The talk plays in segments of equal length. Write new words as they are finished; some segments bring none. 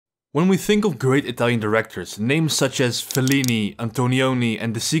When we think of great Italian directors, names such as Fellini, Antonioni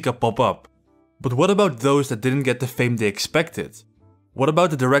and De Sica pop up. But what about those that didn't get the fame they expected? What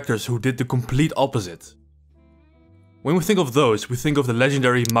about the directors who did the complete opposite? When we think of those, we think of the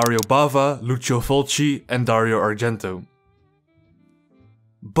legendary Mario Bava, Lucio Fulci and Dario Argento.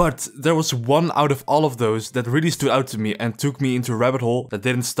 But there was one out of all of those that really stood out to me and took me into a rabbit hole that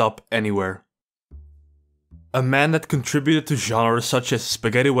didn't stop anywhere. A man that contributed to genres such as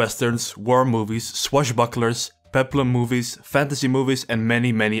spaghetti westerns, war movies, swashbucklers, peplum movies, fantasy movies and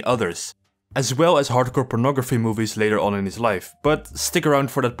many others. As well as hardcore pornography movies later on in his life, but stick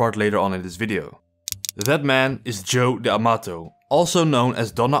around for that part later on in this video. That man is Joe D'Amato, also known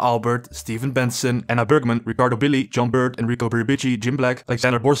as Donna Albert, Steven Benson, Anna Bergman, Ricardo Billy, John Bird, Enrico Biribici, Jim Black,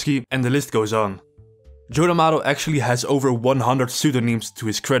 Alexander Borsky, and the list goes on. Joe D'Amato actually has over 100 pseudonyms to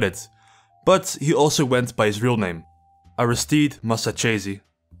his credit, but he also went by his real name, Aristide Massachesi.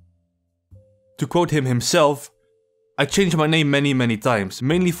 To quote him himself, "I changed my name many times,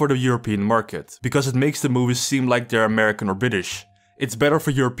 mainly for the European market, because it makes the movies seem like they're American or British. It's better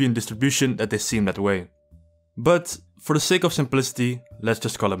for European distribution that they seem that way. But for the sake of simplicity, let's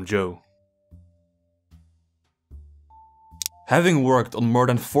just call him Joe." Having worked on more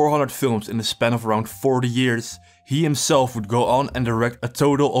than 400 films in the span of around 40 years, he himself would go on and direct a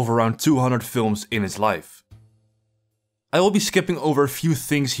total of around 200 films in his life. I will be skipping over a few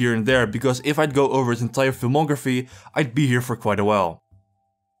things here and there because if I'd go over his entire filmography, I'd be here for quite a while.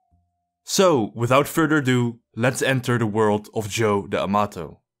 So, without further ado, let's enter the world of Joe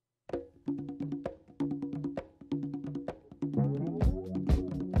D'Amato.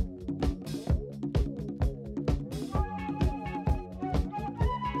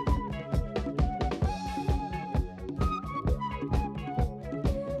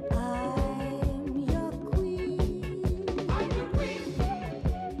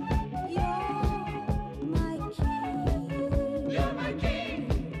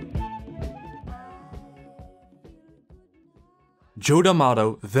 Joe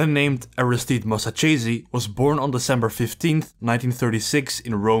D'Amato, then named Aristide Massachesi, was born on December 15th, 1936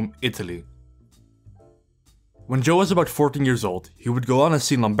 in Rome, Italy. When Joe was about 14 years old, he would go on and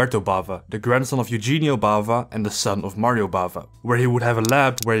see Lamberto Bava, the grandson of Eugenio Bava and the son of Mario Bava, where he would have a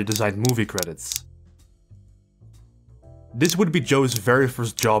lab where he designed movie credits. This would be Joe's very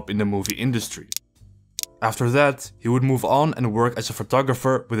first job in the movie industry. After that, he would move on and work as a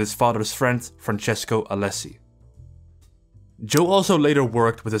photographer with his father's friend Francesco Alessi. Joe also later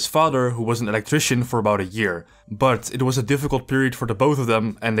worked with his father, who was an electrician, for about a year, but it was a difficult period for the both of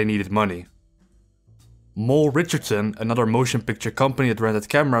them and they needed money. Mole Richardson, another motion picture company that rented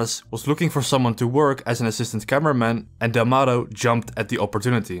cameras, was looking for someone to work as an assistant cameraman and D'Amato jumped at the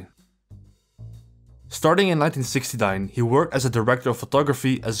opportunity. Starting in 1969, he worked as a director of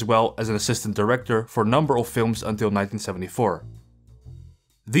photography as well as an assistant director for a number of films until 1974.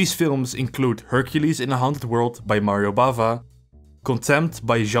 These films include Hercules in a Haunted World by Mario Bava, Contempt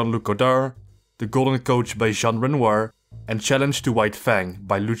by Jean-Luc Godard, The Golden Coach by Jean Renoir, and Challenge to White Fang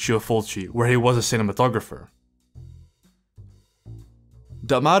by Lucio Fulci, where he was a cinematographer.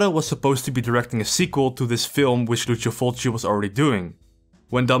 D'Amato was supposed to be directing a sequel to this film which Lucio Fulci was already doing.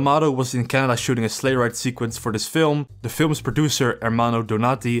 When D'Amato was in Canada shooting a sleigh ride sequence for this film, the film's producer Ermanno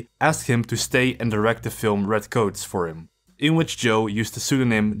Donati asked him to stay and direct the film Red Coats for him, in which Joe used the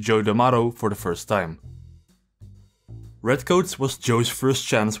pseudonym Joe D'Amato for the first time. Redcoats was Joe's first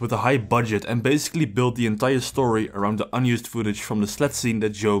chance with a high budget and basically built the entire story around the unused footage from the sled scene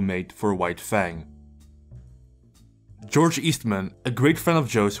that Joe made for White Fang. George Eastman, a great friend of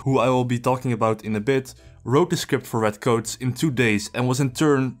Joe's who I will be talking about in a bit, wrote the script for Redcoats in 2 days and was in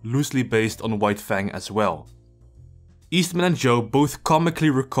turn loosely based on White Fang as well. Eastman and Joe both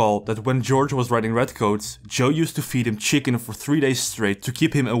comically recall that when George was writing Redcoats, Joe used to feed him chicken for 3 days straight to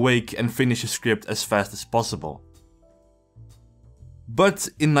keep him awake and finish his script as fast as possible. But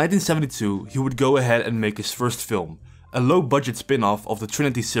in 1972, he would go ahead and make his first film, a low-budget spin-off of the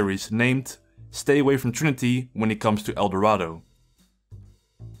Trinity series named Stay Away from Trinity When It Comes to El Dorado.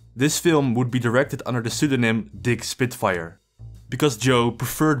 This film would be directed under the pseudonym Dick Spitfire, because Joe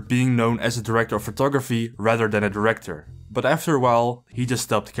preferred being known as a director of photography rather than a director, but after a while, he just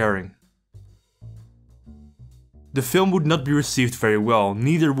stopped caring. The film would not be received very well,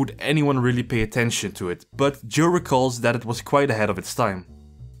 neither would anyone really pay attention to it, but Joe recalls that it was quite ahead of its time.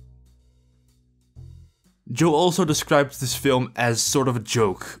 Joe also describes this film as sort of a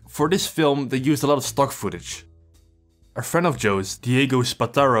joke. For this film, they used a lot of stock footage. A friend of Joe's, Diego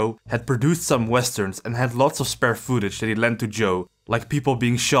Spataro, had produced some westerns and had lots of spare footage that he lent to Joe, like people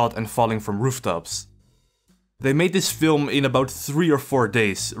being shot and falling from rooftops. They made this film in about 3 or 4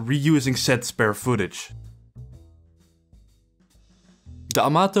 days, reusing said spare footage.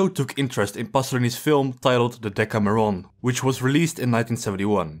 D'Amato took interest in Pasolini's film titled The Decameron, which was released in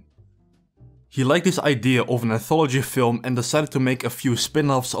 1971. He liked this idea of an anthology film and decided to make a few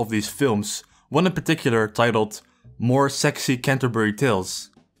spin-offs of these films, one in particular titled More Sexy Canterbury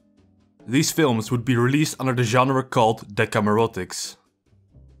Tales. These films would be released under the genre called Decamerotics.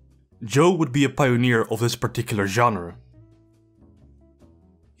 Joe would be a pioneer of this particular genre.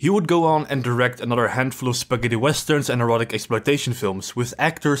 He would go on and direct another handful of spaghetti westerns and erotic exploitation films with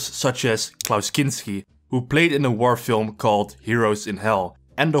actors such as Klaus Kinski, who played in a war film called Heroes in Hell,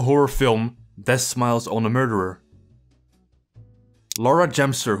 and the horror film Death Smiles on a Murderer. Laura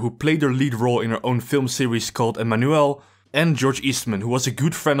Jamser, who played her lead role in her own film series called Emanuelle, and George Eastman, who was a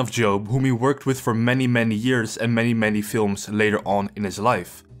good friend of Joe, whom he worked with for many years and many films later on in his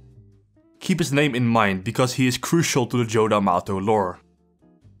life. Keep his name in mind because he is crucial to the Joe D'Amato lore.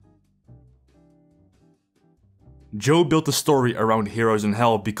 Joe built the story around Heroes in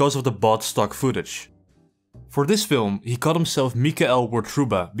Hell because of the bought stock footage. For this film, he called himself Michael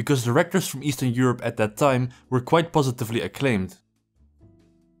Wardruba because directors from Eastern Europe at that time were quite positively acclaimed.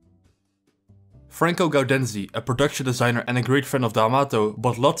 Franco Gaudenzi, a production designer and a great friend of D'Amato,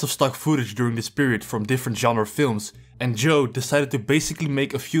 bought lots of stock footage during this period from different genre films, and Joe decided to basically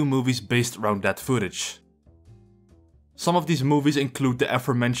make a few movies based around that footage. Some of these movies include the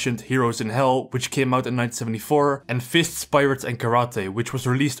aforementioned Heroes in Hell, which came out in 1974, and Fists, Pirates and Karate, which was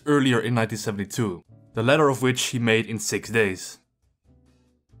released earlier in 1972, the latter of which he made in 6 days.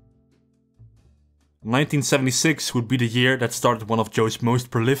 1976 would be the year that started one of Joe's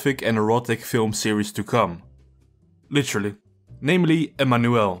most prolific and erotic film series to come. Literally. Namely,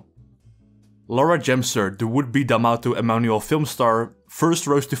 Emanuelle. Laura Jamser, the would-be D'Amato Emanuelle film star, first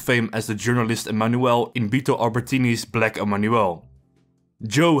rose to fame as the journalist Emanuelle in Vito Albertini's Black Emanuelle.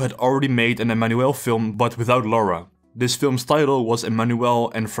 Joe had already made an Emanuelle film but without Laura. This film's title was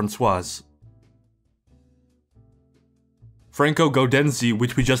Emanuelle and Françoise. Franco Gaudenzi,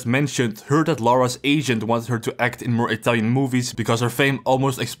 which we just mentioned, heard that Laura's agent wanted her to act in more Italian movies because her fame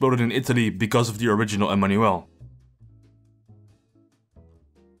almost exploded in Italy because of the original Emanuelle.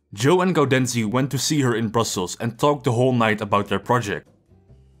 Joe and Gaudenzi went to see her in Brussels and talked the whole night about their project.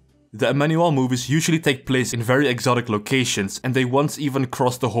 The Emanuelle movies usually take place in very exotic locations, and they once even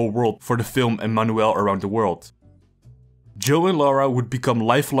crossed the whole world for the film Emanuelle Around the World. Joe and Laura would become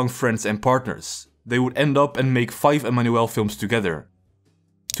lifelong friends and partners. They would end up and make 5 Emanuelle films together.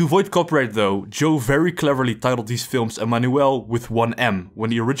 To avoid copyright though, Joe very cleverly titled these films Emanuelle with 1 M,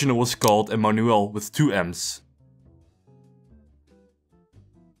 when the original was called Emanuelle with 2 M's.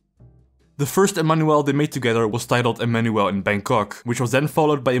 The first Emanuelle they made together was titled Emanuelle in Bangkok, which was then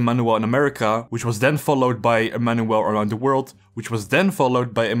followed by Emanuelle in America, which was then followed by Emanuelle Around the World, which was then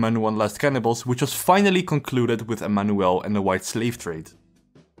followed by Emanuelle and Last Cannibals, which was finally concluded with Emanuelle and the White Slave Trade.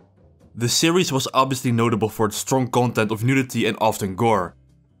 The series was obviously notable for its strong content of nudity and often gore.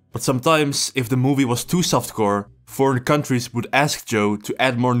 But sometimes, if the movie was too softcore, foreign countries would ask Joe to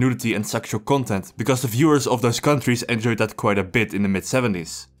add more nudity and sexual content because the viewers of those countries enjoyed that quite a bit in the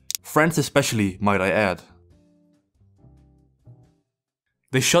mid-70s. France especially, might I add.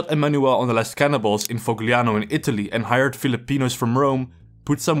 They shot Emanuelle on the Last Cannibals in Fogliano in Italy and hired Filipinos from Rome,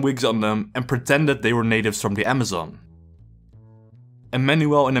 put some wigs on them and pretended they were natives from the Amazon.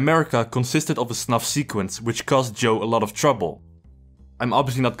 Emanuelle in America consisted of a snuff sequence which caused Joe a lot of trouble. I'm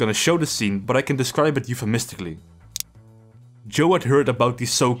obviously not gonna show the scene, but I can describe it euphemistically. Joe had heard about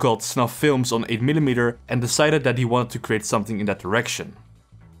these so-called snuff films on 8mm and decided that he wanted to create something in that direction.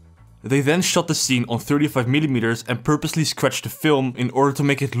 They then shot the scene on 35mm and purposely scratched the film in order to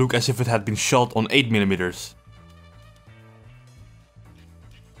make it look as if it had been shot on 8mm.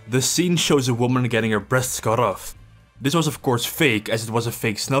 The scene shows a woman getting her breasts cut off. This was of course fake, as it was a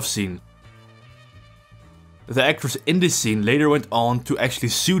fake snuff scene. The actress in this scene later went on to actually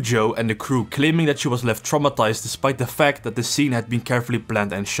sue Joe and the crew, claiming that she was left traumatized despite the fact that the scene had been carefully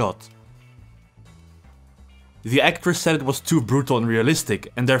planned and shot. The actress said it was too brutal and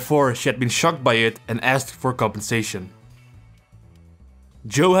realistic, and therefore she had been shocked by it and asked for compensation.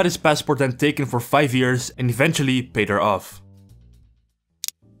 Joe had his passport then taken for 5 years and eventually paid her off.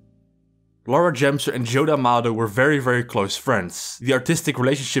 Laura Jamser and Joe D'Amato were very close friends. The artistic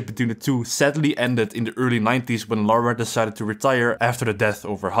relationship between the two sadly ended in the early 90s when Laura decided to retire after the death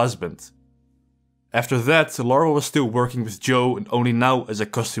of her husband. After that, Laura was still working with Joe and only now as a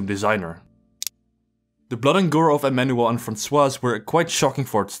costume designer. The blood and gore of Emanuelle and Françoise were quite shocking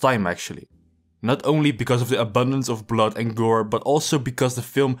for its time actually. Not only because of the abundance of blood and gore, but also because the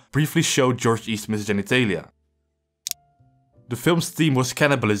film briefly showed George Eastman's genitalia. The film's theme was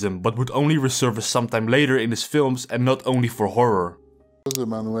cannibalism, but would only resurface sometime later in his films and not only for horror.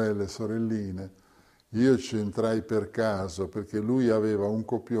 Emanuelle, sorelline, io ci entrai per caso perché lui aveva un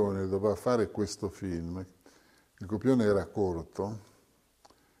copione, doveva fare questo film. Il copione era corto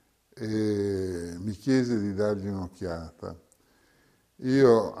e mi chiese di dargli un'occhiata.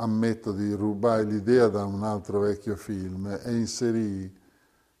 Io ammetto di rubai l'idea da un altro vecchio film e inserii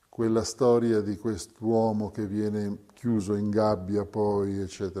quella storia di quest'uomo che viene chiuso in gabbia poi,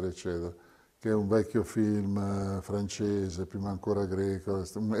 eccetera, eccetera, che è un vecchio film francese, prima ancora greco,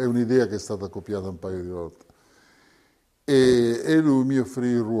 è un'idea che è stata copiata un paio di volte. E lui mi offrì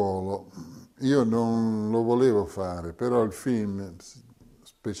il ruolo. Io non lo volevo fare, però il film,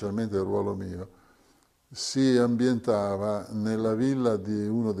 specialmente il ruolo mio, si ambientava nella villa di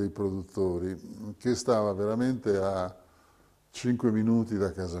uno dei produttori che stava veramente a 5 minuti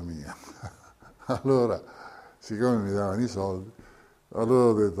da casa mia. Allora, siccome mi davano i soldi, allora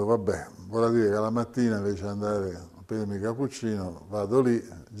ho detto, vabbè, vuol dire che la mattina invece di andare a prendermi il cappuccino, vado lì,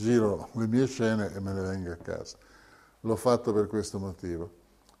 giro le mie scene e me ne vengo a casa. L'ho fatto per questo motivo,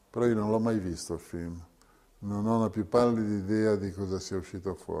 però io non l'ho mai visto il film, non ho la più pallida idea di cosa sia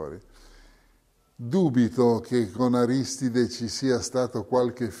uscito fuori. Dubito che con Aristide ci sia stato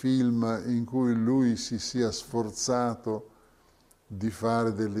qualche film in cui lui si sia sforzato di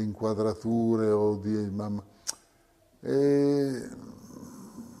fare delle inquadrature o di...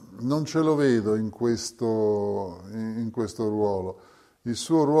 non ce lo vedo in questo ruolo. Il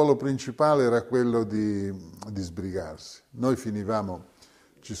suo ruolo principale era quello di sbrigarsi. Noi finivamo,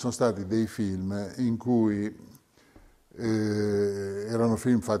 ci sono stati dei film in cui erano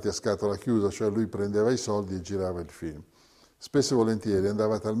film fatti a scatola chiusa, cioè lui prendeva i soldi e girava il film. Spesso e volentieri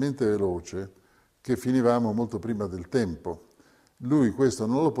andava talmente veloce che finivamo molto prima del tempo. Lui questo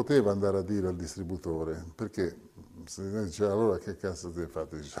non lo poteva andare a dire al distributore, perché se diceva allora che cazzo ti hai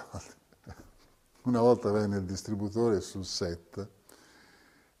fatto i soldi? Una volta venne il distributore sul set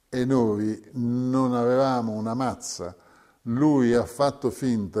e noi non avevamo una mazza. Lui ha fatto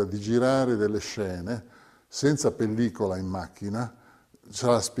finta di girare delle scene senza pellicola in macchina, ce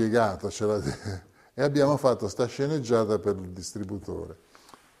l'ha spiegata, e abbiamo fatto sta sceneggiata per il distributore.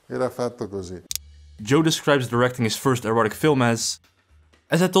 Era fatto così. Joe describes directing his first erotic film as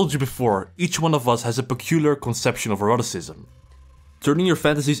I told you before, each one of us has a peculiar conception of eroticism. Turning your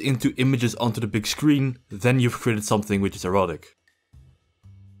fantasies into images onto the big screen, then you've created something which is erotic.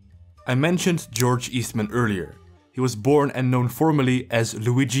 I mentioned George Eastman earlier. He was born and known formally as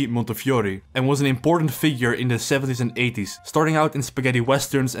Luigi Montefiore and was an important figure in the 70s and 80s, starting out in spaghetti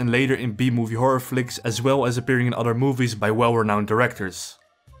westerns and later in B-movie horror flicks, as well as appearing in other movies by well-renowned directors.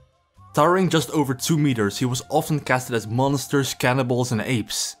 Towering just over 2 meters, he was often casted as monsters, cannibals and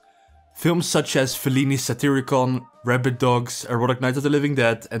apes. Films such as Fellini's Satyricon, Rabid Dogs, Erotic Night of the Living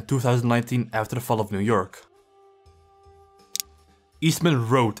Dead and 2019 After the Fall of New York. Eastman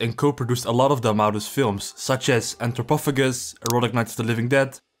wrote and co-produced a lot of D'Amato's films, such as Anthropophagus, Erotic Night of the Living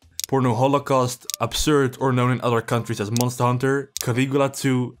Dead, Porno Holocaust, Absurd or known in other countries as Monster Hunter, Caligula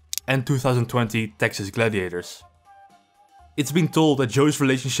 2 and 2020 Texas Gladiators. It's been told that Joe's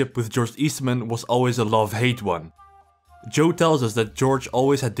relationship with George Eastman was always a love-hate one. Joe tells us that George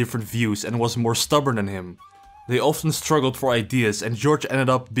always had different views and was more stubborn than him. They often struggled for ideas and George ended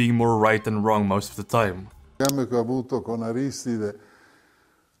up being more right than wrong most of the time. Il legame che ho avuto con Aristide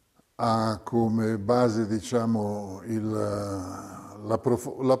ha come base, diciamo,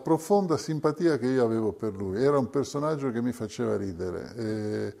 la profonda simpatia che io avevo per lui. Era un personaggio che mi faceva ridere.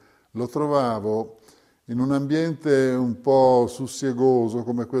 E lo trovavo in un ambiente un po' sussiegoso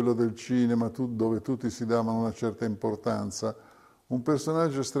come quello del cinema, dove tutti si davano una certa importanza. Un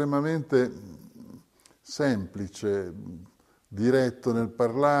personaggio estremamente semplice, diretto nel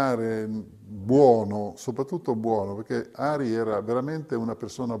parlare, buono, soprattutto buono, perché Ari era veramente una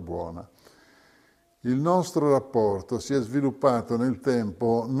persona buona. Il nostro rapporto si è sviluppato nel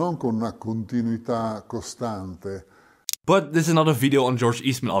tempo non con una continuità costante. But this is not a video on George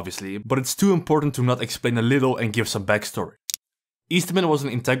Eastman obviously, but it's too important to not explain a little and give some backstory. Eastman was an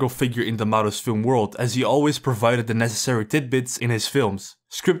integral figure in D'Amato's film world, as he always provided the necessary tidbits in his films.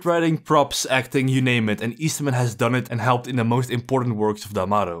 Scriptwriting, props, acting, you name it, and Eastman has done it and helped in the most important works of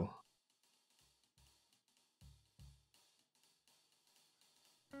D'Amato.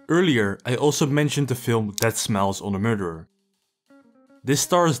 Earlier, I also mentioned the film Death Smiles on a Murderer. This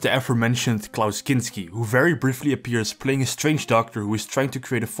stars the aforementioned Klaus Kinski, who very briefly appears playing a strange doctor who is trying to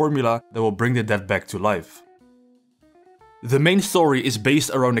create a formula that will bring the dead back to life. The main story is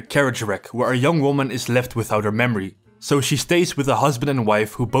based around a carriage wreck where a young woman is left without her memory, so she stays with a husband and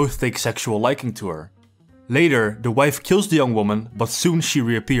wife who both take sexual liking to her. Later, the wife kills the young woman, but soon she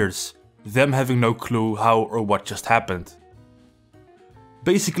reappears, them having no clue how or what just happened.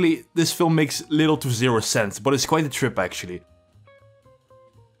 Basically, this film makes little to zero sense, but it's quite a trip actually.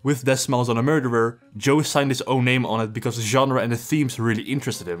 With Death Smiles on a Murderer, Joe signed his own name on it because the genre and the themes really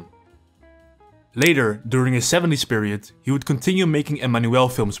interested him. Later, during his 70s period, he would continue making Emanuelle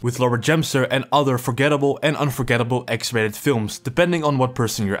films with Laura Gemser and other forgettable and unforgettable X-rated films, depending on what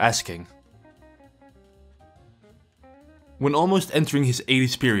person you're asking. When almost entering his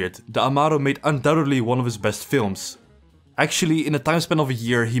 80s period, the Amaro made undoubtedly one of his best films. Actually, in a time span of a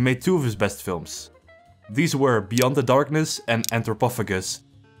year, he made two of his best films. These were Beyond the Darkness and Anthropophagus,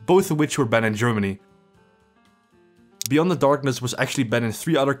 both of which were banned in Germany. Beyond the Darkness was actually banned in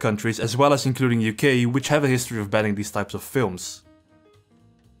 3 other countries, as well as including UK, which have a history of banning these types of films.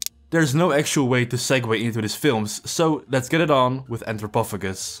 There's no actual way to segue into these films, so let's get it on with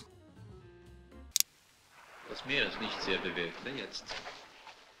Anthropophagus. Das Meer ist nicht sehr bewölkt, ne, jetzt?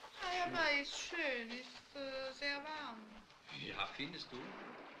 Ja, aber ist schön, ist sehr warm. Ja, findest du?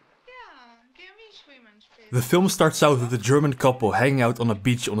 Ja, gehen wir schwimmen später. The film starts out with a German couple hanging out on a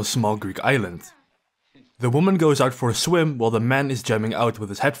beach on a small Greek island. The woman goes out for a swim while the man is jamming out with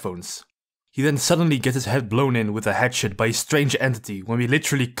his headphones. He then suddenly gets his head blown in with a hatchet by a strange entity when we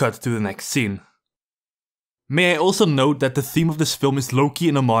literally cut to the next scene. May I also note that the theme of this film is low-key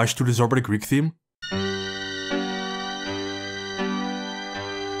an homage to the Zorba the Greek theme?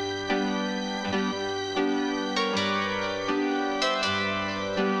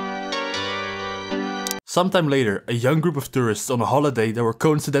 Sometime later, a young group of tourists on a holiday that were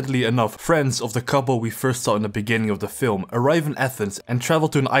coincidentally enough friends of the couple we first saw in the beginning of the film arrive in Athens and travel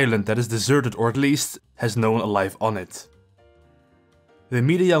to an island that is deserted, or at least has no one alive on it. They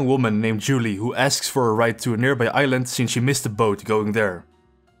meet a young woman named Julie who asks for a ride to a nearby island since she missed the boat going there.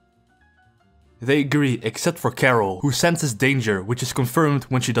 They agree except for Carol, who senses danger, which is confirmed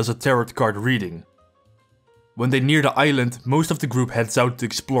when she does a tarot card reading. When they near the island, most of the group heads out to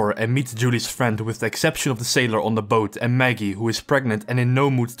explore and meets Julie's friend with the exception of the sailor on the boat and Maggie, who is pregnant and in no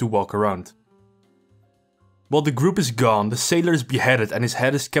mood to walk around. While the group is gone, the sailor is beheaded and his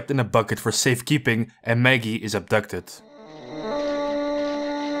head is kept in a bucket for safekeeping and Maggie is abducted.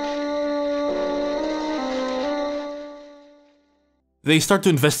 They start to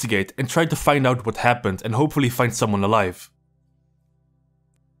investigate and try to find out what happened and hopefully find someone alive.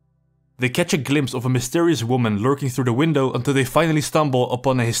 They catch a glimpse of a mysterious woman lurking through the window until they finally stumble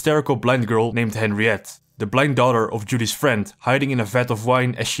upon a hysterical blind girl named Henriette, the blind daughter of Julie's friend, hiding in a vat of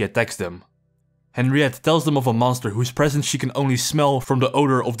wine as she attacks them. Henriette tells them of a monster whose presence she can only smell from the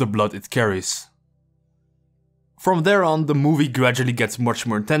odor of the blood it carries. From there on, the movie gradually gets much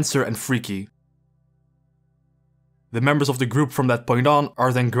more intenser and freaky. The members of the group from that point on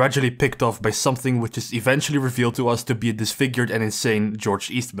are then gradually picked off by something which is eventually revealed to us to be a disfigured and insane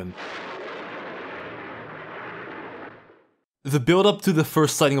George Eastman. The build up to the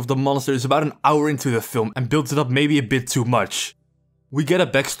first sighting of the monster is about an hour into the film and builds it up maybe a bit too much. We get a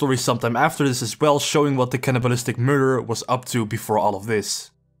backstory sometime after this as well, showing what the cannibalistic murderer was up to before all of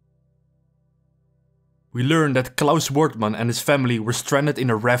this. We learn that Klaus Wortmann and his family were stranded in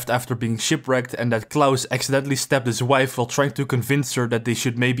a raft after being shipwrecked and that Klaus accidentally stabbed his wife while trying to convince her that they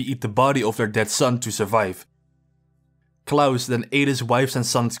should maybe eat the body of their dead son to survive. Klaus then ate his wife's and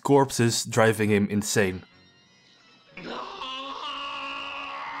son's corpses, driving him insane.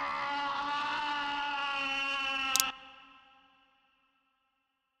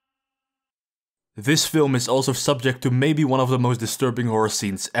 This film is also subject to maybe one of the most disturbing horror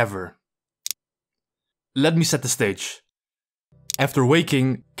scenes ever. Let me set the stage. After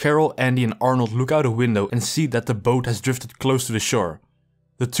waking, Carol, Andy and Arnold look out a window and see that the boat has drifted close to the shore.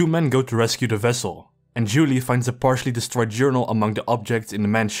 The two men go to rescue the vessel, and Julie finds a partially destroyed journal among the objects in the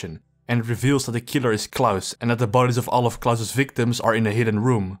mansion, and it reveals that the killer is Klaus and that the bodies of all of Klaus's victims are in a hidden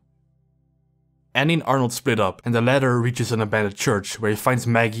room. Andy and Arnold split up, and the latter reaches an abandoned church where he finds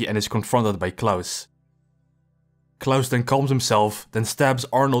Maggie and is confronted by Klaus. Klaus then calms himself, then stabs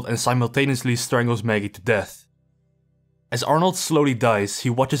Arnold and simultaneously strangles Maggie to death. As Arnold slowly dies, he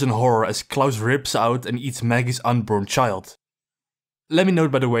watches in horror as Klaus rips out and eats Maggie's unborn child. Let me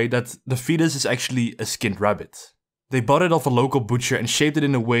note by the way that the fetus is actually a skinned rabbit. They bought it off a local butcher and shaped it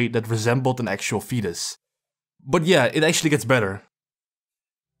in a way that resembled an actual fetus. But yeah, it actually gets better.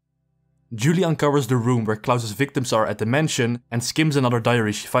 Julie uncovers the room where Klaus's victims are at the mansion and skims another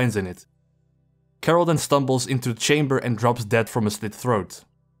diary she finds in it. Carol then stumbles into the chamber and drops dead from a slit throat.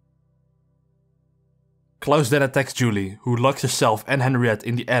 Klaus then attacks Julie, who locks herself and Henriette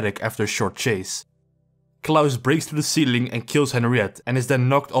in the attic after a short chase. Klaus breaks through the ceiling and kills Henriette, and is then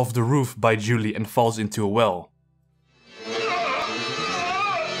knocked off the roof by Julie and falls into a well.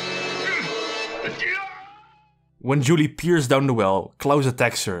 When Julie peers down the well, Klaus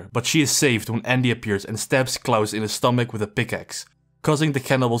attacks her, but she is saved when Andy appears and stabs Klaus in the stomach with a pickaxe, causing the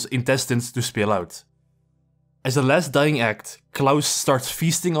cannibal's intestines to spill out. As a last dying act, Klaus starts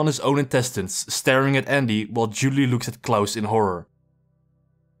feasting on his own intestines, staring at Andy while Julie looks at Klaus in horror.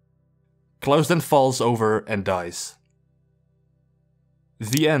 Klaus then falls over and dies.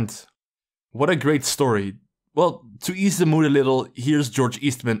 The end. What a great story. Well, to ease the mood a little, here's George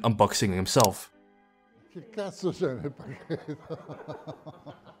Eastman unboxing himself. Che cazzo c'è nel pacchetto?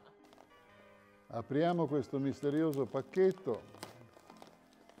 Apriamo questo misterioso pacchetto,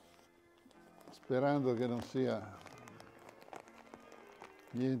 sperando che non sia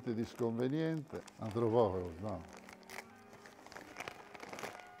niente di sconveniente. Anthropophagus, no.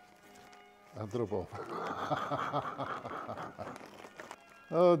 Anthropophagus.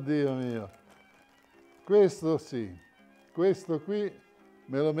 Oddio mio. Questo sì, questo qui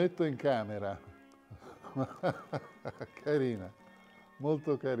me lo metto in camera. Carina,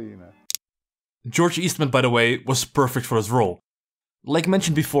 molto carina. George Eastman, by the way, was perfect for his role. Like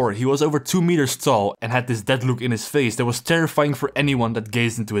mentioned before, he was over 2 meters tall and had this dead look in his face that was terrifying for anyone that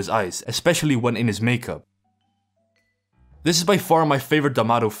gazed into his eyes, especially when in his makeup. This is by far my favorite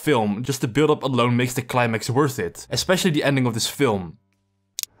D'Amato film, just the build-up alone makes the climax worth it, especially the ending of this film.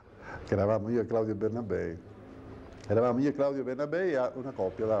 Eravamo io e Claudio Bernabei. Eravamo io e Claudio Bernabei a una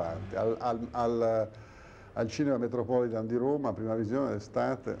coppia davanti, al Cinema Metropolitan di Roma, prima visione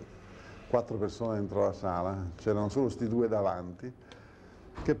d'estate, 4 persone dentro la sala, c'erano solo sti 2 davanti,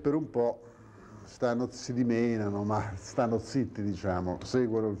 che per un po' si dimenano, ma stanno zitti, diciamo,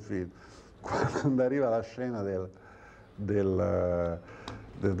 seguono il film. Quando arriva la scena del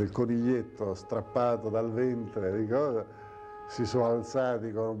coniglietto strappato dal ventre, ricordo, si sono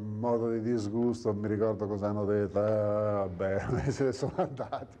alzati con un modo di disgusto, non mi ricordo cosa hanno detto, vabbè, se ne sono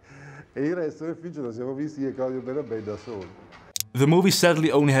andati. E il resto del film ce lo siamo visti io e Claudio Bernabei da soli. The movie sadly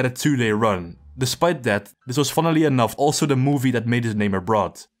only had a 2-day run. Despite that, this was funnily enough also the movie that made his name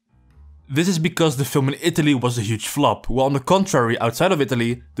abroad. This is because the film in Italy was a huge flop, while on the contrary, outside of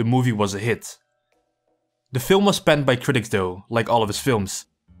Italy, the movie was a hit. The film was panned by critics though, like all of his films.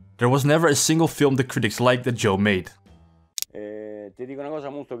 There was never a single film the critics liked that Joe made. Ti dico una cosa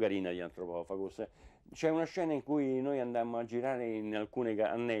molto carina di Anthropophagus. C'è una scena in cui noi andammo a girare in alcune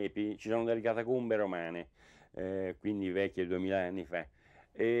a Nepi, ci sono delle catacombe romane, quindi vecchie 2000 anni fa.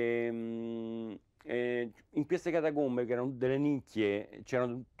 In queste catacombe, che erano delle nicchie,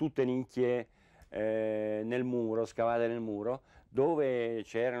 c'erano tutte nicchie nel muro, scavate nel muro, dove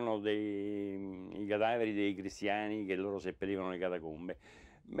c'erano i cadaveri dei cristiani che loro seppellivano nelle catacombe.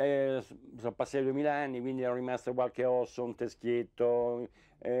 Sono passati 2000 anni, quindi era rimasto qualche osso, un teschietto.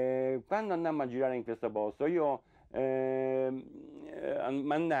 Quando andammo a girare in questo posto, io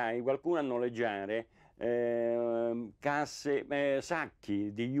mandai qualcuno a noleggiare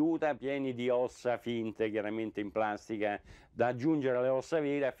sacchi di juta pieni di ossa finte, chiaramente in plastica, da aggiungere alle ossa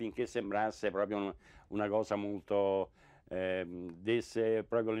vere affinché sembrasse proprio una cosa molto, desse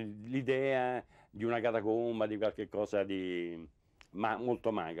proprio l'idea di una catacomba, di qualche cosa di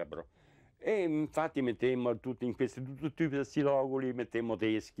molto macabro. E infatti mettemmo tutti questi loculi, mettemmo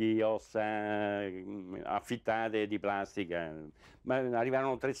teschi, ossa affittate di plastica, ma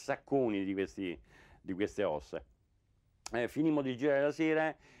arrivarono 3 sacconi di queste ossa. Finimmo di girare la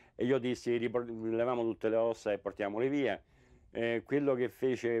sera e io dissi: leviamo tutte le ossa e portiamole via. Quello che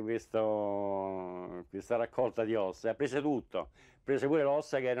fece questa raccolta di ossa prese tutto, prese pure le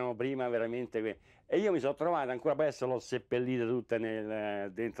ossa che erano prima veramente, e io mi sono trovato ancora, poi adesso l'ho seppellita tutta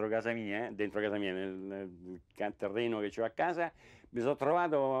dentro casa mia, nel terreno che c'ho a casa. Mi sono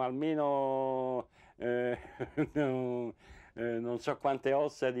trovato almeno non so quante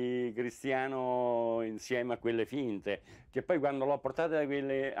ossa di cristiano insieme a quelle finte, che poi quando l'ho portata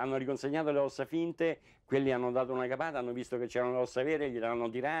hanno riconsegnato le ossa finte, quelli hanno dato una capata, hanno visto che c'erano le ossa vere, gliele hanno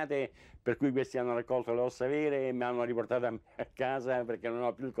tirate, per cui questi hanno raccolto le ossa vere e mi hanno riportate a casa perché non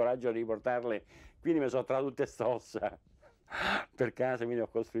ho più il coraggio di riportarle, quindi mi sono trovato tutte queste ossa per casa, quindi ho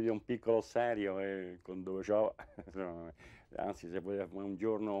costruito un piccolo ossario dove c'ho, anzi se volete un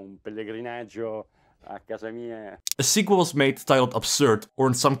giorno un pellegrinaggio a casa mia. A sequel was made titled Absurd, or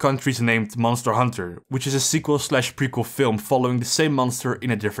in some countries named Monster Hunter, which is a sequel/prequel film following the same monster in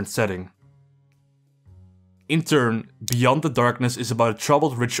a different setting. In turn, Beyond the Darkness is about a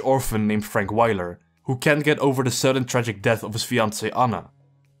troubled rich orphan named Frank Weiler, who can't get over the sudden tragic death of his fiancée Anna.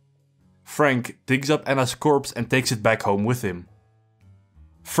 Frank digs up Anna's corpse and takes it back home with him.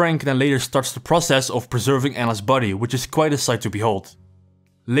 Frank then later starts the process of preserving Anna's body, which is quite a sight to behold.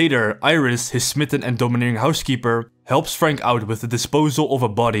 Later, Iris, his smitten and domineering housekeeper, helps Frank out with the disposal of a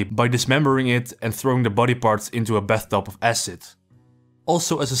body by dismembering it and throwing the body parts into a bathtub of acid.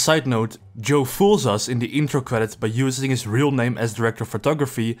 Also, as a side note, Joe fools us in the intro credits by using his real name as director of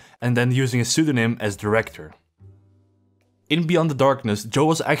photography and then using a pseudonym as director. In Beyond the Darkness, Joe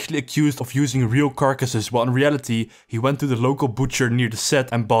was actually accused of using real carcasses while in reality he went to the local butcher near the set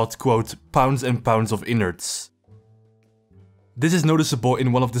and bought, quote, pounds and pounds of innards. This is noticeable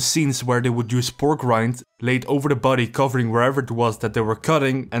in one of the scenes where they would use pork rind laid over the body covering wherever it was that they were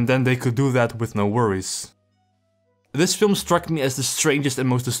cutting, and then they could do that with no worries. This film struck me as the strangest and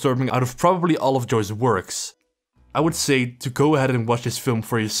most disturbing out of probably all of Joe's works. I would say to go ahead and watch this film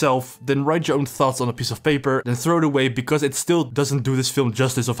for yourself, then write your own thoughts on a piece of paper, then throw it away because it still doesn't do this film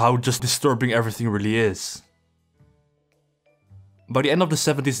justice of how just disturbing everything really is. By the end of the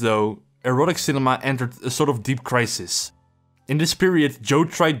 70s though, erotic cinema entered a sort of deep crisis. In this period, Joe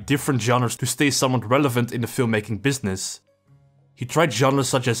tried different genres to stay somewhat relevant in the filmmaking business. He tried genres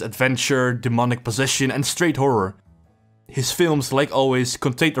such as adventure, demonic possession and straight horror. His films, like always,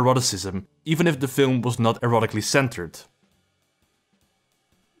 contained eroticism, even if the film was not erotically centered.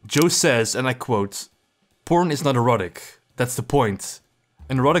 Joe says, and I quote, "Porn is not erotic, that's the point.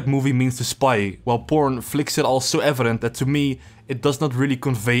 An erotic movie means to spy, while porn flicks it all so evident that to me, it does not really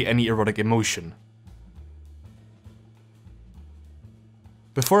convey any erotic emotion."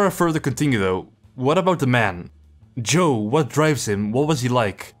 Before I further continue though, what about the man? Joe, what drives him? What was he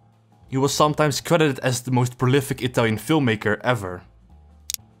like? He was sometimes credited as the most prolific Italian filmmaker ever.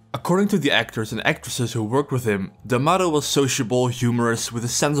 According to the actors and actresses who worked with him, D'Amato was sociable, humorous, with a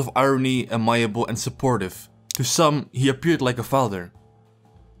sense of irony, amiable and supportive. To some, he appeared like a father.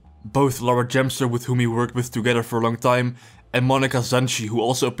 Both Laura Gemser, with whom he worked with together for a long time, and Monica Zanchi, who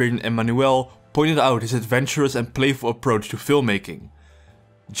also appeared in Emanuelle, pointed out his adventurous and playful approach to filmmaking.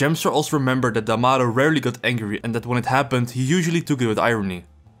 Gemser also remembered that D'Amato rarely got angry and that when it happened, he usually took it with irony.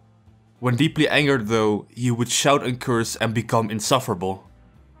 When deeply angered though, he would shout and curse and become insufferable.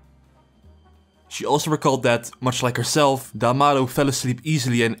 She also recalled that, much like herself, D'Amato fell asleep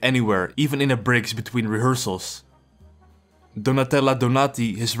easily and anywhere, even in the breaks between rehearsals. Donatella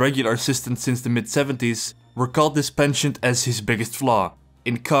Donati, his regular assistant since the mid-70s, recalled this penchant as his biggest flaw.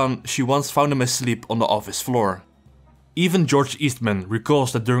 In Cannes, she once found him asleep on the office floor. Even George Eastman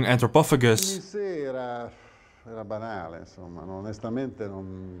recalls that during Anthropophagus, era banale, insomma, onestamente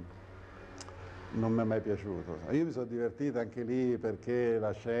non mi è mai piaciuto. Io mi sono divertito anche lì perché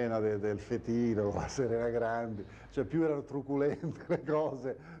la scena del fetino con la Serena Grandi, cioè più erano truculente le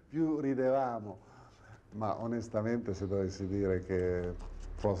cose, più ridevamo. Ma onestamente se dovessi dire che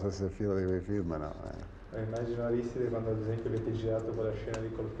possa essere fiero di quei film, no. Immagino Aristide quando ad esempio avete girato quella scena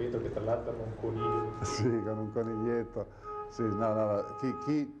di Colpetto che tra l'altro era un coniglio. Sì, con un coniglietto. Sì, no.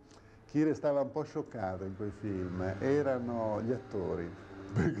 Chi restava un po' scioccato in quei film erano gli attori,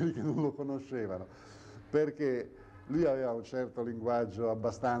 per quelli che non lo conoscevano, perché lui aveva un certo linguaggio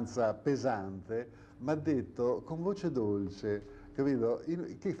abbastanza pesante, ma detto con voce dolce, capito?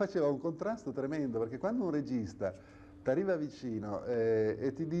 Che faceva un contrasto tremendo, perché quando un regista ti arriva vicino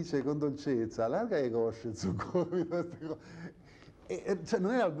e ti dice con dolcezza allarga le cosce, cioè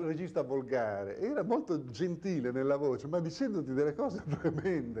non era un regista volgare, era molto gentile nella voce, ma dicendoti delle cose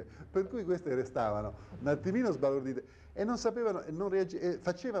tremende, per cui queste restavano un attimino sbalordite e non sapevano, e non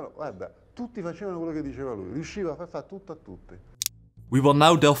facevano, guarda, tutti facevano quello che diceva lui, riusciva a fare tutto a tutti. we will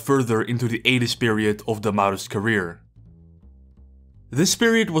now delve further into the 80s period of D'Amato's career. This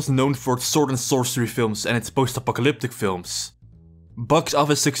period was known for its sword and sorcery films and its post-apocalyptic films. Box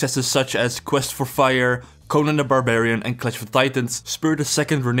office successes such as Quest for Fire, Conan the Barbarian and Clash of the Titans spurred a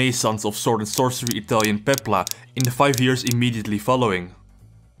second renaissance of sword and sorcery Italian pepla in the 5 years immediately following.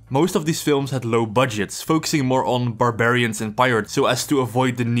 Most of these films had low budgets, focusing more on barbarians and pirates so as to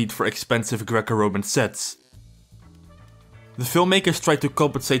avoid the need for expensive Greco-Roman sets. The filmmakers tried to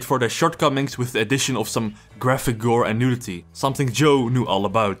compensate for their shortcomings with the addition of some graphic gore and nudity, something Joe knew all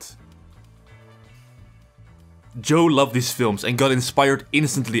about. Joe loved these films and got inspired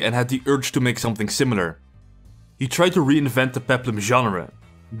instantly and had the urge to make something similar. He tried to reinvent the peplum genre,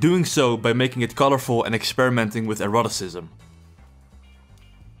 doing so by making it colorful and experimenting with eroticism.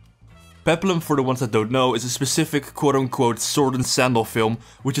 Peplum, for the ones that don't know, is a specific quote-unquote sword and sandal film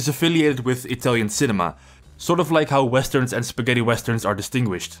which is affiliated with Italian cinema, sort of like how westerns and spaghetti westerns are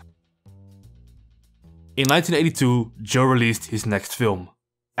distinguished. In 1982, Joe released his next film,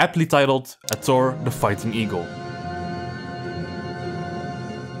 aptly titled Ator the Fighting Eagle.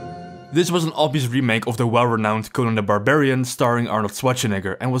 This was an obvious remake of the well-renowned Conan the Barbarian starring Arnold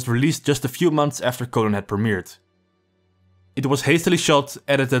Schwarzenegger and was released just a few months after Conan had premiered. It was hastily shot,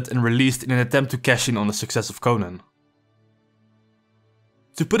 edited and released in an attempt to cash in on the success of Conan.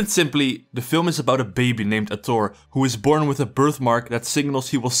 To put it simply, the film is about a baby named Ator who is born with a birthmark that signals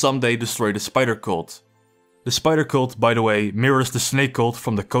he will someday destroy the spider cult. The spider cult, by the way, mirrors the snake cult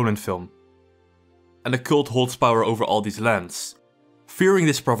from the Conan film. And the cult holds power over all these lands. Fearing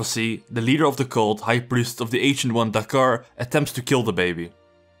this prophecy, the leader of the cult, High Priest of the Ancient One Dakar, attempts to kill the baby.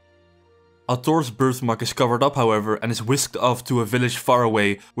 Ator's birthmark is covered up, however, and is whisked off to a village far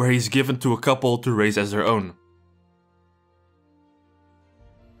away where he is given to a couple to raise as their own.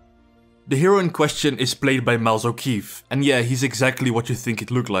 The hero in question is played by Miles O'Keefe, and yeah, he's exactly what you think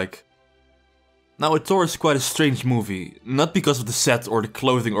it looked like. Now, Ator is quite a strange movie, not because of the set or the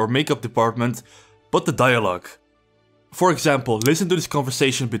clothing or makeup department, but the dialogue. For example, listen to this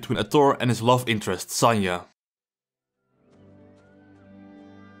conversation between Ator and his love interest, Sanya.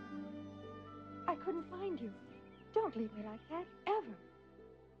 I couldn't find you. Don't leave me like that, ever.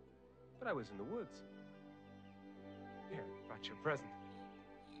 But I was in the woods. Here, brought you a present.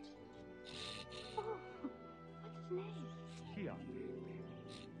 Oh, what's his name? Kia.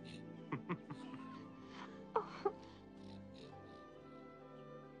 Oh,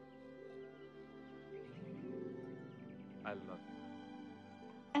 I love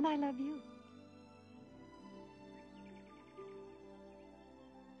you. and I love you.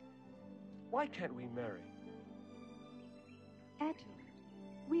 Why can't we marry? Ator,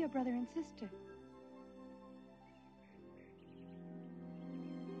 we are brother and sister.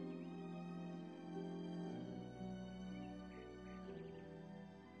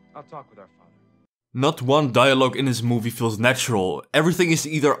 I'll talk with our father. Not one dialogue in this movie feels natural. Everything is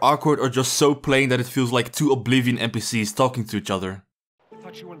either awkward or just so plain that it feels like two Oblivion NPCs talking to each other. I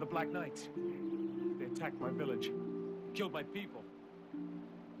thought you were one of the Black Knights. They attacked my village, killed my people,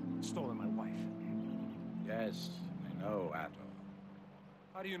 stolen my wife. Yes, I know, Ator.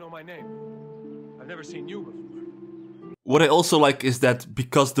 How do you know my name? I've never seen you before. What I also like is that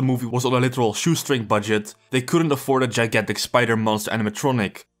because the movie was on a literal shoestring budget, they couldn't afford a gigantic spider monster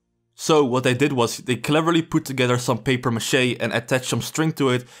animatronic. So what they did was they cleverly put together some paper mache and attached some string to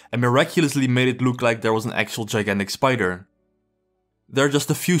it and miraculously made it look like there was an actual gigantic spider. There are just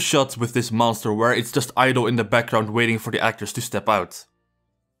a few shots with this monster where it's just idle in the background waiting for the actors to step out.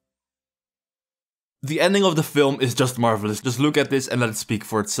 The ending of the film is just marvelous. Just look at this and let it speak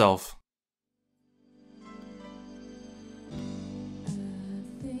for itself.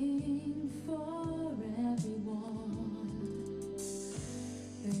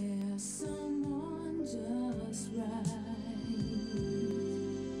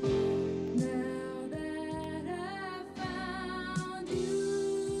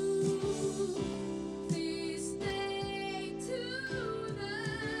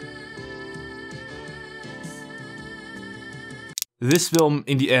 This film,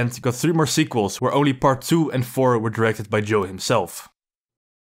 in the end, got 3 more sequels, where only part 2 and 4 were directed by Joe himself.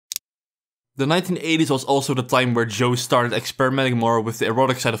 The 1980s was also the time where Joe started experimenting more with the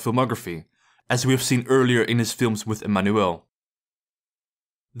erotic side of filmography, as we have seen earlier in his films with Emanuelle.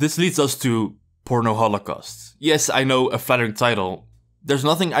 This leads us to Porno Holocaust. Yes, I know, a flattering title. There's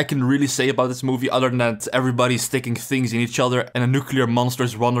nothing I can really say about this movie other than that everybody's sticking things in each other and a nuclear monster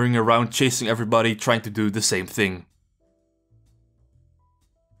is wandering around chasing everybody trying to do the same thing.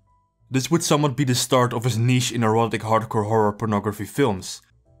 This would somewhat be the start of his niche in erotic hardcore horror pornography films.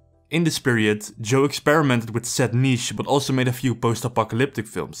 In this period, Joe experimented with said niche but also made a few post-apocalyptic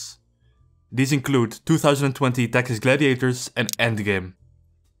films. These include 2020 Texas Gladiators and Endgame.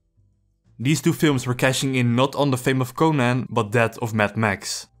 These 2 films were cashing in not on the fame of Conan, but that of Mad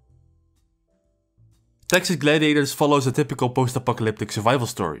Max. Texas Gladiators follows a typical post-apocalyptic survival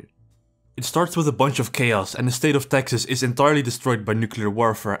story. It starts with a bunch of chaos and the state of Texas is entirely destroyed by nuclear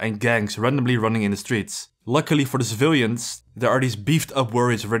warfare and gangs randomly running in the streets. Luckily for the civilians, there are these beefed up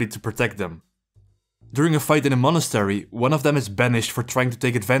warriors ready to protect them. During a fight in a monastery, one of them is banished for trying to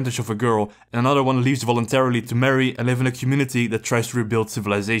take advantage of a girl and another one leaves voluntarily to marry and live in a community that tries to rebuild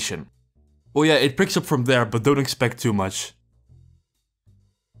civilization. Oh yeah, it picks up from there, but don't expect too much.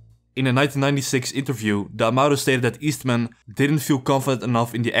 In a 1996 interview, D'Amato stated that Eastman didn't feel confident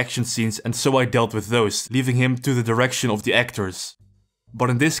enough in the action scenes and so I dealt with those, leaving him to the direction of the actors. But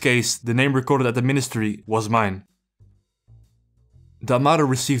in this case, the name recorded at the ministry was mine. D'Amato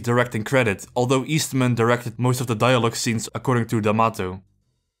received directing credit, although Eastman directed most of the dialogue scenes according to D'Amato.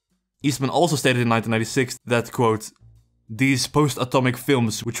 Eastman also stated in 1996 that, quote, "These post-atomic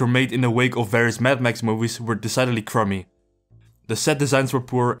films which were made in the wake of various Mad Max movies were decidedly crummy. The set designs were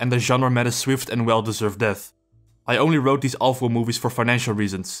poor and the genre met a swift and well-deserved death. I only wrote these awful movies for financial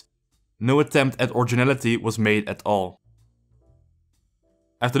reasons. No attempt at originality was made at all.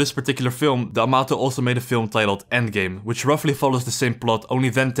 After this particular film, the Amato also made a film titled Endgame, which roughly follows the same plot, only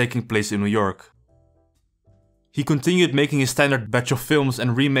then taking place in New York. He continued making his standard batch of films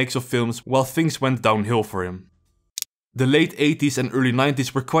and remakes of films while things went downhill for him. The late 80s and early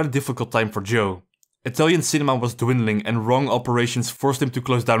 90s were quite a difficult time for Joe. Italian cinema was dwindling and wrong operations forced him to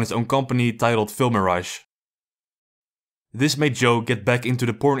close down his own company titled Film Mirage. This made Joe get back into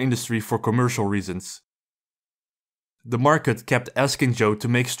the porn industry for commercial reasons. The market kept asking Joe to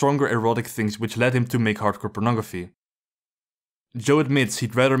make stronger erotic things, which led him to make hardcore pornography. Joe admits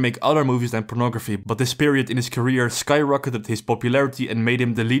he'd rather make other movies than pornography, but this period in his career skyrocketed his popularity and made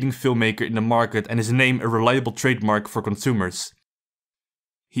him the leading filmmaker in the market and his name a reliable trademark for consumers.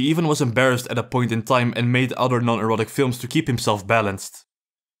 He even was embarrassed at a point in time and made other non-erotic films to keep himself balanced.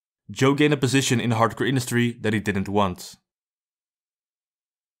 Joe gained a position in the hardcore industry that he didn't want.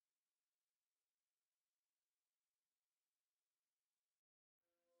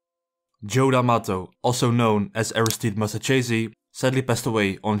 Joe D'Amato, also known as Aristide Massachesi, sadly passed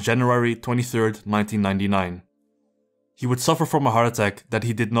away on January 23, 1999. He would suffer from a heart attack that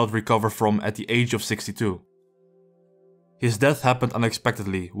he did not recover from at the age of 62. His death happened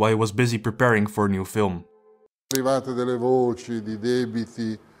unexpectedly while he was busy preparing for a new film. Arrivate delle voci di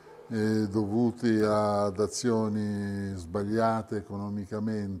debiti dovuti ad azioni sbagliate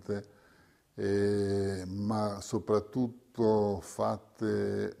economicamente, ma soprattutto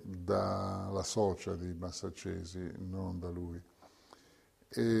fatte dalla socia di Massachesi, non da lui.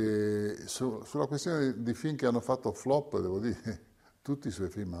 Sulla questione di film che hanno fatto flop, devo dire, tutti i suoi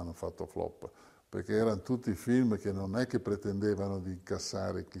film hanno fatto flop, perché erano tutti film che non è che pretendevano di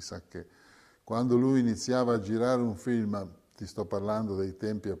incassare chissà che. Quando lui iniziava a girare un film, ti sto parlando dei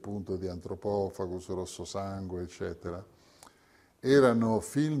tempi appunto di Anthropophagus, Rosso Sangue, eccetera, erano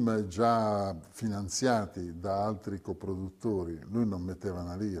film già finanziati da altri coproduttori. Lui non metteva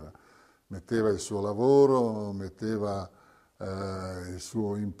una lira, metteva il suo lavoro, metteva il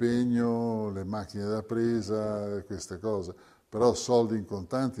suo impegno, le macchine da presa, queste cose, però soldi in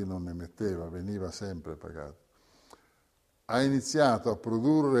contanti non ne metteva, veniva sempre pagato. Ha iniziato a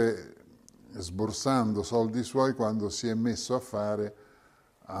produrre sborsando soldi suoi quando si è messo a fare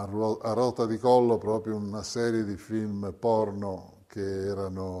a rota di collo proprio una serie di film porno che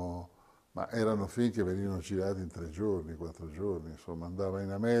erano film che venivano girati in 3 giorni, 4 giorni, insomma andava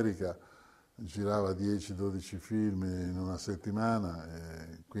in America, girava 10-12 film in una settimana,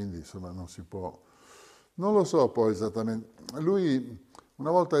 e quindi insomma non si può. Non lo so poi esattamente. Lui,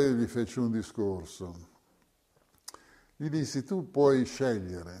 una volta io gli feci un discorso, gli dissi tu puoi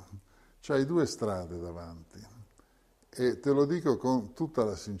scegliere, c'hai 2 strade davanti e te lo dico con tutta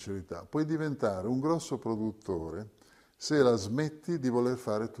la sincerità, puoi diventare un grosso produttore se la smetti di voler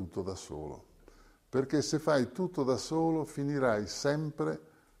fare tutto da solo, perché se fai tutto da solo finirai sempre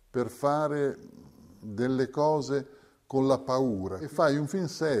per fare delle cose con la paura e fai un film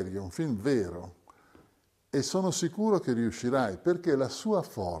serio, un film vero e sono sicuro che riuscirai perché la sua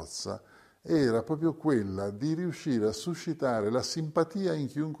forza era proprio quella di riuscire a suscitare la simpatia in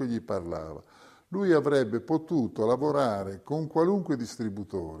chiunque gli parlava. Lui avrebbe potuto lavorare con qualunque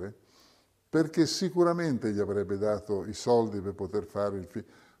distributore perché sicuramente gli avrebbe dato i soldi per poter fare il film,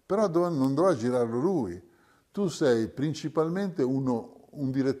 però non dovrà girarlo lui. Tu sei principalmente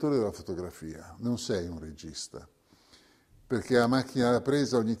un direttore della fotografia, non sei un regista, perché a macchina da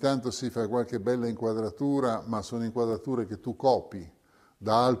presa ogni tanto si fa qualche bella inquadratura, ma sono inquadrature che tu copi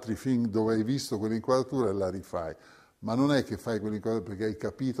da altri film dove hai visto quell'inquadratura e la rifai, ma non è che fai quell'inquadratura perché hai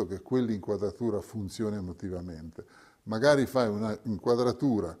capito che quell'inquadratura funziona emotivamente. Magari fai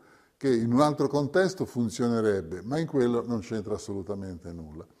un'inquadratura che in un altro contesto funzionerebbe, ma in quello non c'entra assolutamente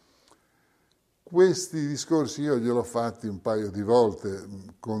nulla. Questi discorsi io gliel'ho fatti un paio di volte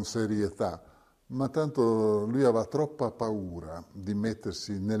con serietà, ma tanto lui aveva troppa paura di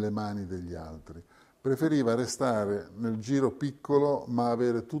mettersi nelle mani degli altri. Preferiva restare nel giro piccolo ma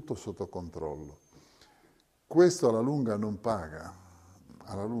avere tutto sotto controllo. Questo alla lunga non paga,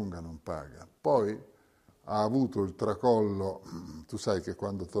 alla lunga non paga. Poi ha avuto il tracollo, tu sai che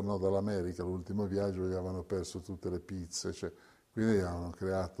quando tornò dall'America, l'ultimo viaggio, gli avevano perso tutte le pizze, quindi gli avevano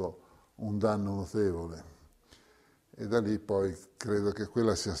creato un danno notevole. E da lì poi credo che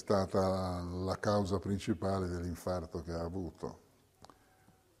quella sia stata la causa principale dell'infarto che ha avuto.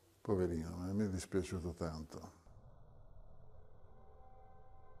 Poverino, mi è dispiaciuto tanto.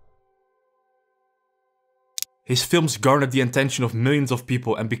 His films garnered the attention of millions of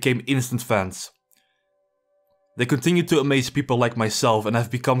people and became instant fans. They continue to amaze people like myself and have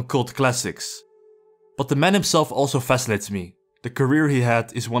become cult classics. But the man himself also fascinates me. The career he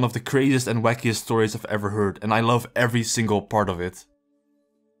had is one of the craziest and wackiest stories I've ever heard, and I love every single part of it.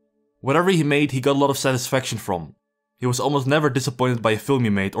 Whatever he made, he got a lot of satisfaction from. He was almost never disappointed by a film he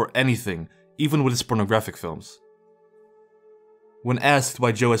made or anything, even with his pornographic films. When asked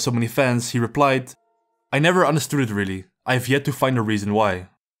why Joe has so many fans, he replied, "I never understood it really. I have yet to find a reason why."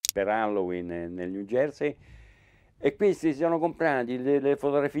 Per Halloween nel New Jersey, e questi si sono comprati le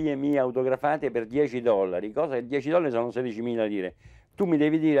fotografie mie autografate per $10, cosa che $10 sono 16.000 lire. Tu mi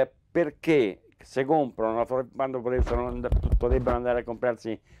devi dire perché se comprano, quando potrebbero andare a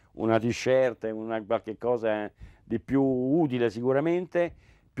comprarsi una t-shirt, qualche cosa di più utile sicuramente,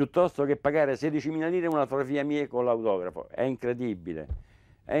 piuttosto che pagare 16.000 lire una fotografia mia con l'autografo. È incredibile,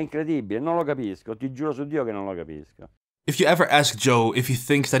 non lo capisco, ti giuro su Dio che non lo capisco. If you ever ask Joe if he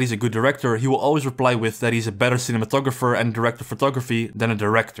thinks that he's a good director, he will always reply with that he's a better cinematographer and director of photography than a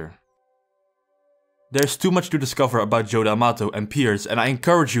director. There's too much to discover about Joe D'Amato and peers, and I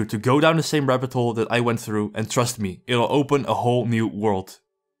encourage you to go down the same rabbit hole that I went through, and trust me, it'll open a whole new world.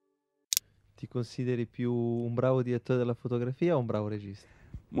 Ti consideri più un bravo direttore della fotografia o un bravo regista?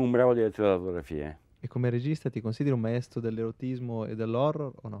 Un bravo direttore della fotografia. E come regista ti consideri un maestro dell'erotismo e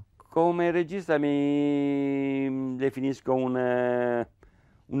dell'horror o no? Come regista mi definisco un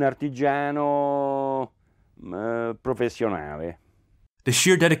artigiano professionale. The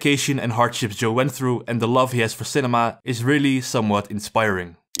sheer dedication and hardships Joe went through and the love he has for cinema is really somewhat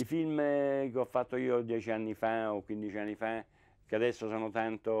inspiring. I film che ho fatto io 10 anni fa o 15 anni fa, che adesso sono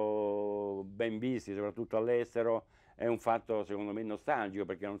tanto ben visti, soprattutto all'estero, è un fatto secondo me nostalgico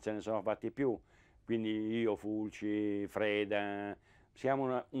perché non se ne sono fatti più. Quindi io, Fulci, Freda,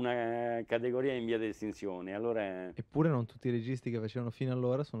 siamo una categoria in via di estinzione. Allora... Eppure non tutti i registi che facevano fino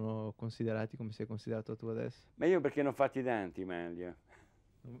allora sono considerati come sei considerato tu adesso. Ma io perché ne ho fatti tanti, Mario.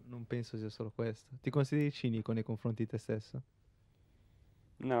 Non penso sia solo questo. Ti consideri cinico nei confronti di te stesso?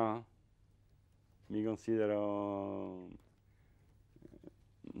 No, mi considero...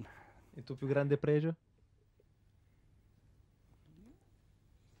 Il tuo più grande pregio?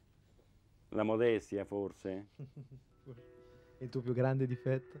 La modestia, forse. Il tuo più grande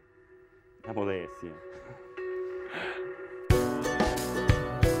difetto? La modestia.